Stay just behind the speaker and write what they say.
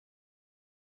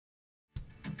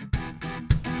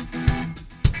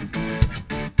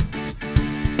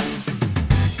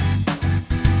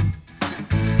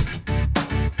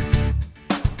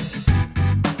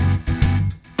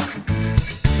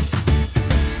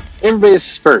Everybody,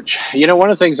 this is Perch. You know,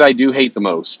 one of the things I do hate the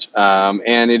most,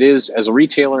 and it is as a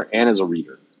retailer and as a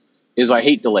reader, is I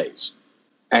hate delays.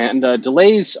 And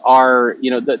delays are,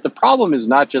 the problem is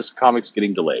not just comics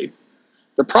getting delayed.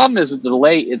 The problem is that the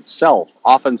delay itself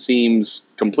often seems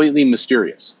completely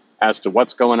mysterious as to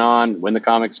what's going on, when the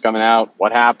comic's coming out,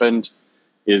 what happened,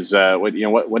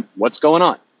 what's going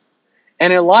on.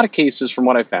 And in a lot of cases, from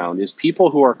what I found, is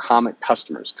people who are comic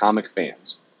customers, comic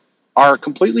fans, are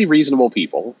completely reasonable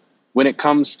people when it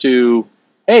comes to,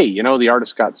 hey, the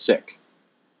artist got sick.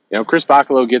 Chris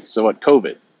Bacalo gets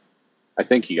COVID. I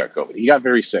think he got COVID. He got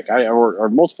very sick, or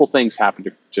multiple things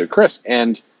happened to Chris,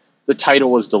 and the title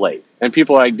was delayed. And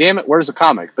people are like, damn it, where's the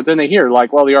comic? But then they hear,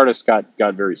 like, well, the artist got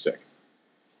very sick.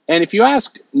 And if you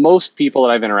ask most people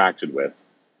that I've interacted with,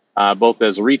 both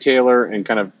as a retailer and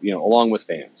kind of, along with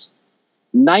fans,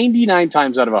 99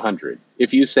 times out of 100,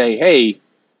 if you say, hey,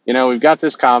 we've got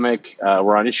this comic,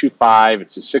 we're on issue 5,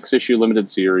 it's a 6-issue limited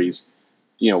series,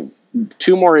 2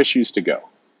 more issues to go.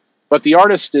 But the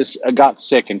artist got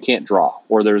sick and can't draw,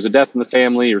 or there's a death in the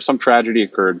family, or some tragedy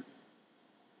occurred.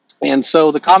 And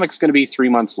so the comic's going to be 3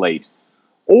 months late.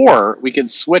 Or we could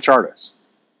switch artists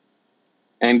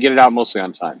and get it out mostly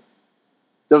on time.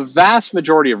 The vast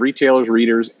majority of retailers,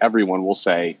 readers, everyone will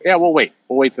say, yeah, we'll wait.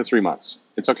 We'll wait the 3 months.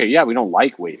 It's okay. Yeah, we don't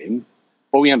like waiting,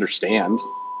 but we understand.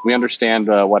 We understand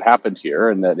what happened here,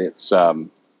 and that it's, that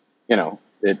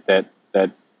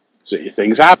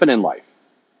things happen in life.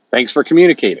 Thanks for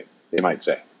communicating, they might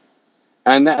say.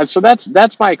 And so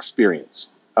that's my experience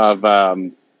of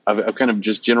kind of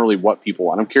just generally what people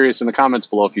want. I'm curious in the comments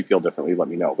below if you feel differently, let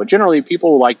me know. But generally,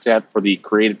 people like to have for the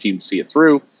creative team to see it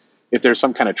through. If there's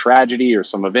some kind of tragedy or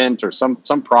some event or some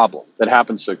problem that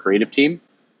happens to the creative team,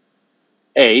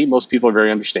 A, most people are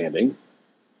very understanding,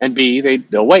 and B,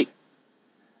 they'll wait.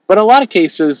 But in a lot of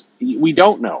cases, we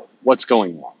don't know what's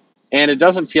going on. And it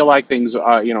doesn't feel like things,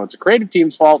 it's a creative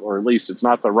team's fault, or at least it's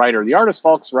not the writer or the artist's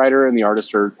fault. It's the writer and the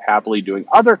artist are happily doing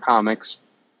other comics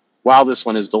while this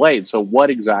one is delayed. So what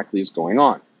exactly is going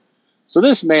on? So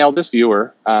this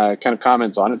viewer, kind of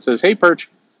comments on it, says, hey, Perch,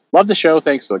 love the show.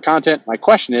 Thanks for the content. My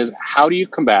question is, how do you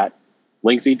combat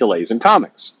lengthy delays in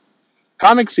comics?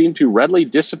 Comics seem to readily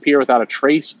disappear without a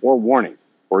trace or warning.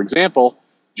 For example,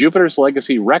 Jupiter's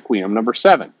Legacy Requiem number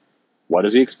 7. What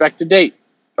is the expected date?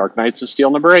 Dark Knights of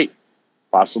Steel number 8.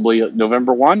 Possibly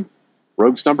November 1.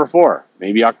 Rogues number 4.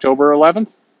 Maybe October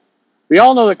 11th. We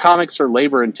all know that comics are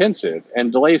labor intensive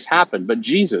and delays happen, but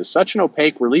Jesus, such an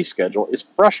opaque release schedule is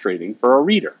frustrating for a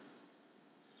reader.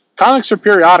 Comics are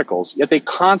periodicals, yet they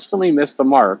constantly miss the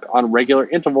mark on regular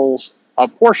intervals, a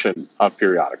portion of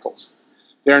periodicals.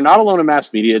 They are not alone in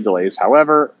mass media delays.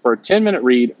 However, for a 10-minute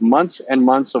read, months and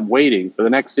months of waiting for the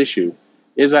next issue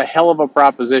is a hell of a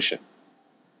proposition.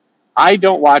 I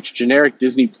don't watch generic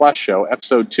Disney Plus show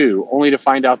episode 2 only to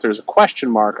find out there's a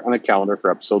question mark on the calendar for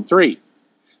episode 3.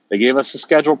 They gave us a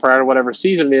schedule prior to whatever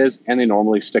season it is, and they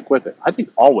normally stick with it. I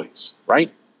think always, right?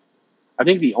 I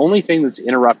think the only thing that's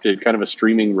interrupted kind of a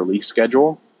streaming release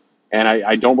schedule, and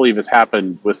I don't believe it's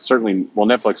happened with certainly, well,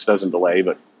 Netflix doesn't delay,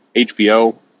 but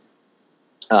HBO.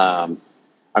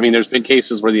 There's been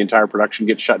cases where the entire production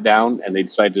gets shut down and they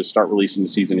decide to start releasing the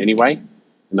season anyway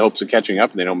in the hopes of catching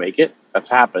up, and they don't make it. That's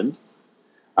happened.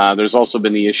 There's also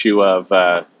been the issue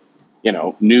of,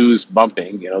 news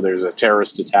bumping. There's a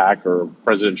terrorist attack or a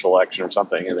presidential election or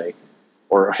something,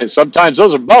 or sometimes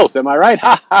those are both. Am I right?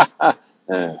 Ha ha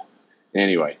ha.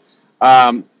 Anyway,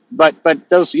 but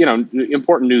those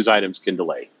important news items can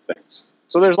delay things.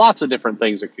 So there's lots of different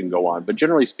things that can go on. But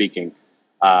generally speaking,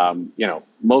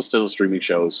 most of the streaming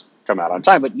shows come out on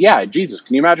time. But yeah, Jesus,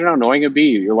 can you imagine how annoying it'd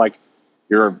be?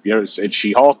 It's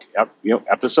She-Hulk,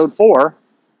 episode 4.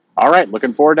 All right,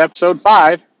 looking forward to episode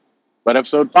 5. But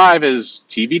episode 5 is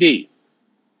TBD.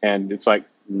 And it's like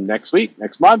next week,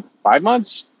 next month, 5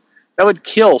 months. That would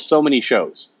kill so many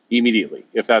shows immediately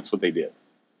if that's what they did.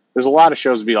 There's a lot of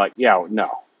shows to be like, yeah,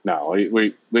 no.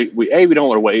 We don't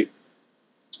want to wait.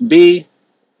 B,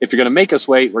 if you're going to make us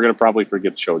wait, we're going to probably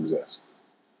forget the show exists.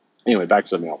 Anyway, back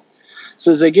to the mail. It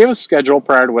says they give a schedule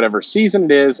prior to whatever season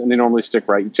it is, and they normally stick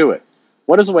right to it.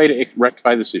 What is a way to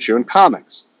rectify this issue in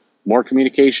comics? More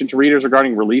communication to readers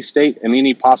regarding release date and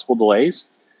any possible delays?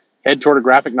 Head toward a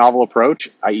graphic novel approach,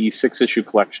 i.e. 6-issue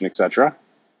collection, etc.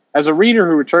 As a reader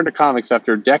who returned to comics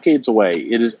after decades away,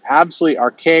 it is absolutely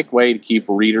archaic way to keep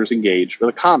readers engaged with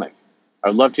a comic. I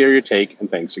would love to hear your take,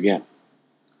 and thanks again.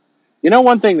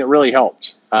 One thing that really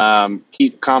helped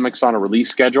keep comics on a release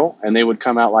schedule, and they would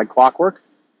come out like clockwork,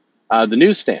 the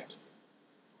newsstand.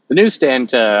 The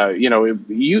newsstand,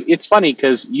 it's funny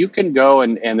because you can go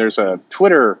and there's a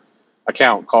Twitter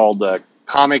account called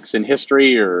Comics in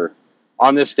History or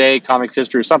on this day, comics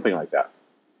history, or something like that.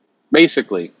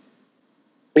 Basically,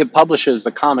 it publishes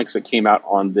the comics that came out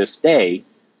on this day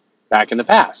back in the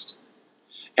past.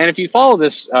 And if you follow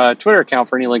this Twitter account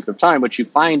for any length of time, what you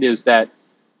find is that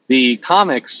the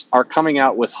comics are coming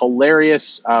out with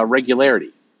hilarious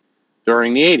regularity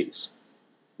during the 80s,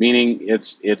 meaning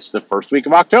it's the first week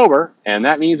of October, and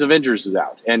that means Avengers is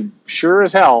out. And sure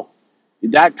as hell,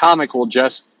 that comic will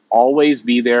just always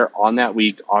be there on that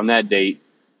week, on that date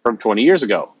from 20 years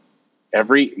ago.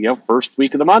 Every first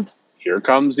week of the month, here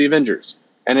comes the Avengers,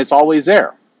 and it's always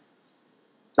there.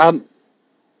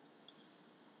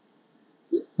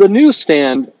 The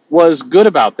newsstand was good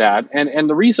about that, and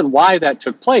the reason why that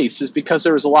took place is because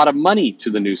there was a lot of money to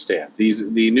the newsstand.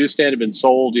 The newsstand had been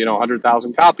sold,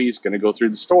 100,000 copies, going to go through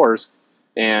the stores,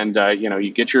 and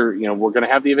you get your, we're going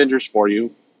to have the Avengers for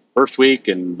you first week,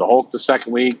 and the Hulk the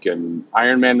second week, and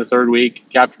Iron Man the third week,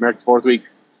 Captain America the fourth week,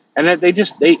 and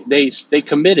they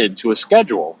committed to a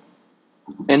schedule,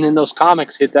 and then those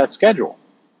comics hit that schedule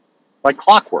like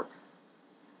clockwork.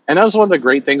 And that was one of the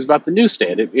great things about the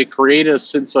newsstand. It created a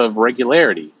sense of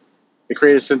regularity. It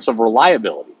created a sense of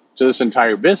reliability to this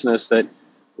entire business that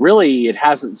really it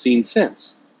hasn't seen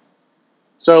since.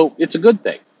 So it's a good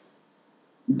thing.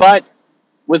 But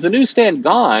with the newsstand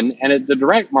gone, and the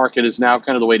direct market is now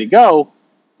kind of the way to go,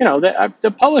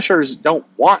 the publishers don't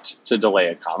want to delay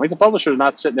a comic. The publisher's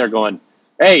not sitting there going,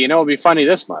 hey, it'll be funny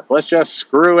this month. Let's just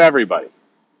screw everybody.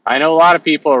 I know a lot of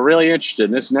people are really interested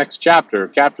in this next chapter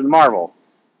of Captain Marvel.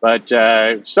 But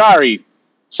sorry,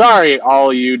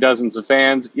 all you dozens of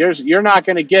fans, you're not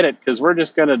going to get it because we're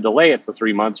just going to delay it for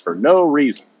 3 months for no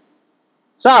reason.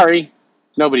 Sorry,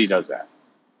 nobody does that.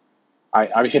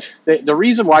 I mean, the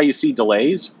reason why you see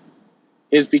delays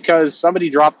is because somebody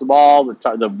dropped the ball,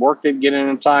 the work didn't get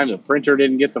in time, the printer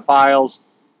didn't get the files,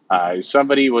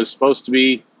 somebody was supposed to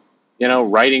be,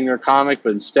 writing their comic,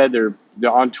 but instead they're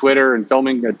on Twitter and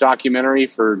filming a documentary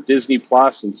for Disney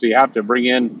Plus, and so you have to bring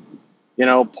in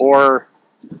poor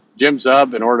Jim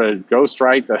Zub in order to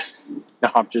ghostwrite the. No,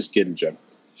 I'm just kidding, Jim.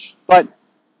 But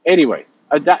anyway,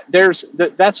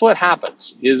 that's what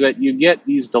happens, is that you get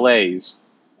these delays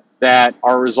that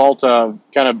are a result of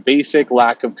kind of basic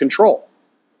lack of control.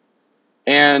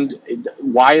 And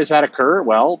why does that occur?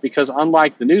 Well, because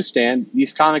unlike the newsstand,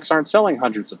 these comics aren't selling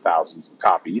hundreds of thousands of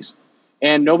copies,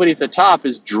 and nobody at the top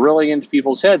is drilling into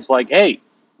people's heads like, hey,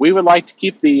 we would like to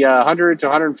keep the 100 to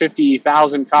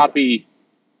 150,000 copy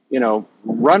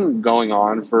run going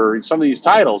on for some of these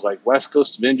titles like West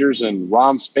Coast Avengers and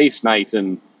ROM Space Knight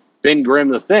and Ben Grimm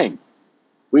the Thing.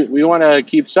 We want to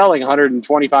keep selling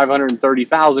 125,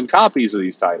 130,000 copies of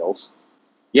these titles.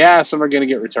 Yeah, some are going to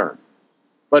get returned.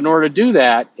 But in order to do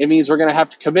that, it means we're going to have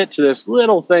to commit to this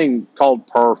little thing called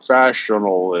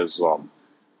professionalism,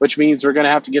 which means we're going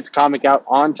to have to get the comic out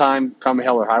on time, come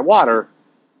hell or high water.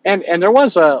 And there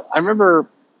was I remember,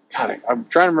 God, I'm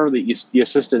trying to remember the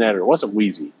assistant editor. It wasn't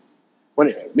Wheezy.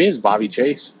 Maybe it was Bobby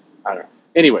Chase. I don't know.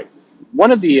 Anyway,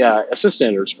 one of the assistant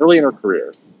editors early in her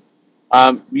career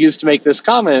used to make this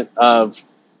comment of,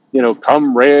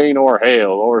 come rain or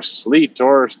hail or sleet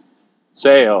or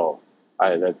sail.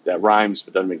 That rhymes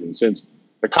but doesn't make any sense.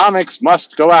 The comics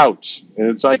must go out, and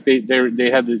it's like they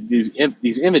had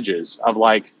these images of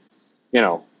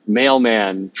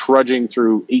mailman trudging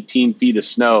through 18 feet of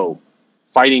snow,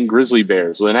 fighting grizzly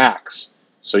bears with an axe,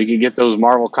 so he can get those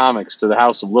Marvel comics to the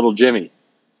house of little Jimmy,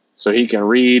 so he can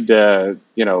read, and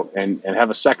have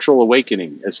a sexual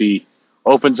awakening as he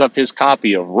opens up his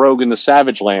copy of Rogue in the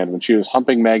Savage Land when she was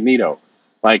humping Magneto.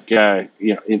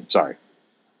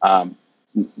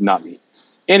 Not me.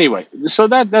 Anyway, so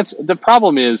that's the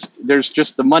problem is there's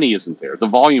just the money isn't there, the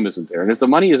volume isn't there, and if the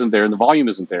money isn't there and the volume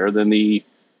isn't there, then the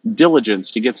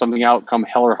diligence to get something out come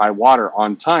hell or high water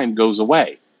on time goes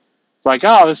away. It's like,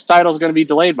 oh, this title's going to be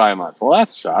delayed by a month. Well, that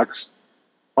sucks.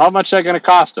 Well, how much is that going to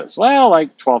cost us? Well,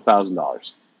 like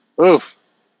 $12,000. Oof.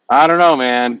 I don't know,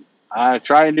 man. I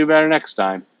try and do better next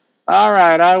time. All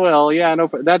right, I will. Yeah, no.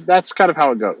 That's kind of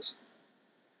how it goes.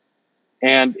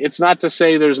 And it's not to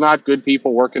say there's not good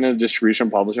people working in distribution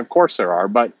and publishing. Of course there are,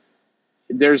 but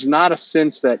there's not a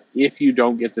sense that if you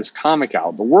don't get this comic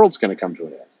out, the world's going to come to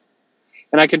an end.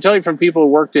 And I can tell you from people who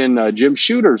worked in Jim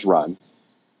Shooter's run,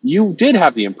 you did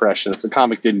have the impression if the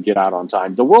comic didn't get out on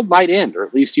time, the world might end, or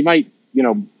at least he might,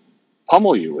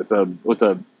 pummel you with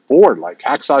a board like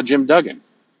Hacksaw Jim Duggan.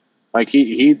 Like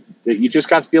you just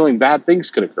got the feeling bad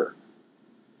things could occur.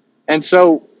 And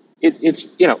so it's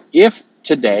if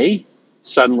today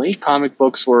suddenly comic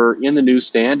books were in the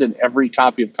newsstand and every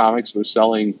copy of comics was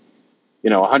selling,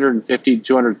 150 to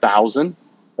 200,000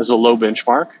 as a low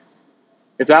benchmark,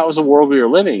 if that was a world we were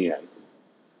living in,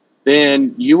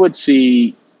 then you would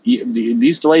see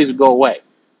these delays would go away.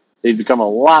 They'd become a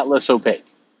lot less opaque.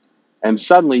 And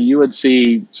suddenly you would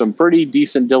see some pretty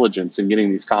decent diligence in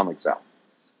getting these comics out.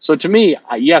 So to me,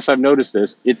 yes, I've noticed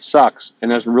this. It sucks,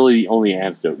 and that's really the only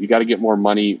antidote. You got to get more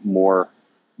money, more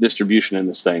distribution in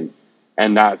this thing,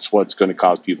 and that's what's going to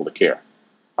cause people to care.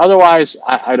 Otherwise,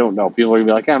 I don't know. People are going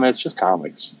to be like, "Yeah, man, it's just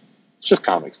comics. It's just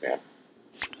comics, man."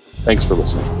 Thanks for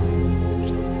listening.